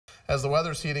As the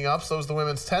weather's heating up, so is the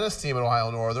women's tennis team at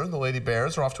Ohio Northern. The Lady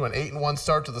Bears are off to an 8-1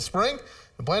 start to the spring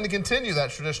and plan to continue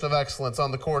that tradition of excellence on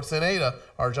the courts in Ada.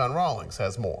 Our John Rawlings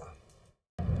has more.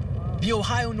 The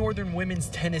Ohio Northern women's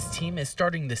tennis team is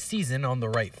starting the season on the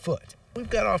right foot. We've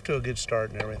got off to a good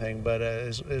start and everything, but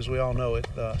as we all know,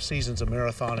 the season's a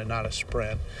marathon and not a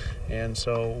sprint. And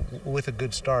so with a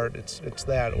good start, it's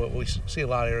that. We see a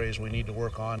lot of areas we need to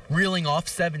work on. Reeling off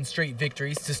 7 straight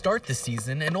victories to start the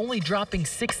season and only dropping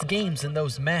 6 games in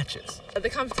those matches. The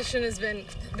competition has been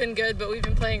good, but we've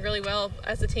been playing really well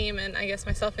as a team and I guess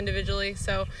myself individually,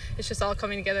 so it's just all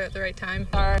coming together at the right time.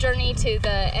 Our journey to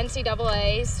the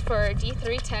NCAAs for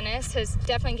D3 tennis has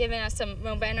definitely given us some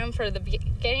momentum for the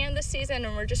beginning of the season,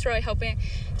 and we're just really hoping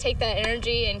to take that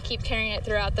energy and keep carrying it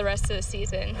throughout the rest of the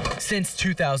season. Since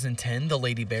 2010, the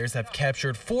Lady Bears have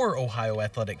captured 4 Ohio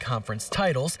Athletic Conference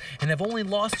titles and have only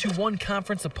lost to 1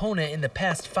 conference opponent in the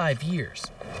past 5 years.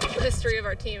 The history of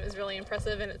our team is really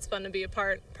impressive, and it's fun to be a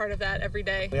part of that every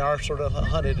day. We are sort of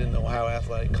hunted in the Ohio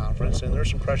Athletic Conference, and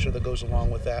there's some pressure that goes along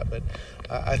with that, but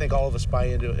I think all of us buy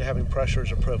into having pressure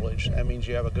as a privilege. That means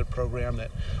you have a good program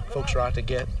that folks are out to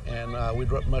get, and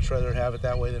we'd much rather have it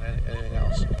that way than anything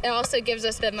else. It also gives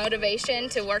us the motivation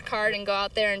to work hard and go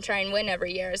out there and try and win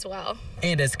every year as well.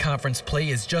 And as conference play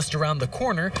is just around the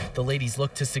corner, the ladies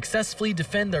look to successfully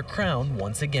defend their crown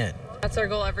once again. That's our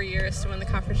goal every year, is to win the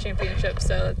conference championship,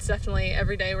 so it's definitely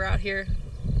every day we're out here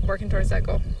working towards that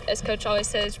goal. As Coach always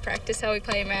says, practice how we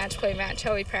play match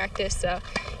how we practice, so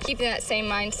keeping that same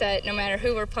mindset no matter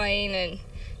who we're playing and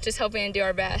just hoping to do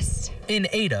our best. In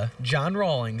Ada, John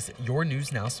Rawlings, your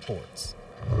News Now Sports.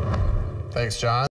 Thanks, John.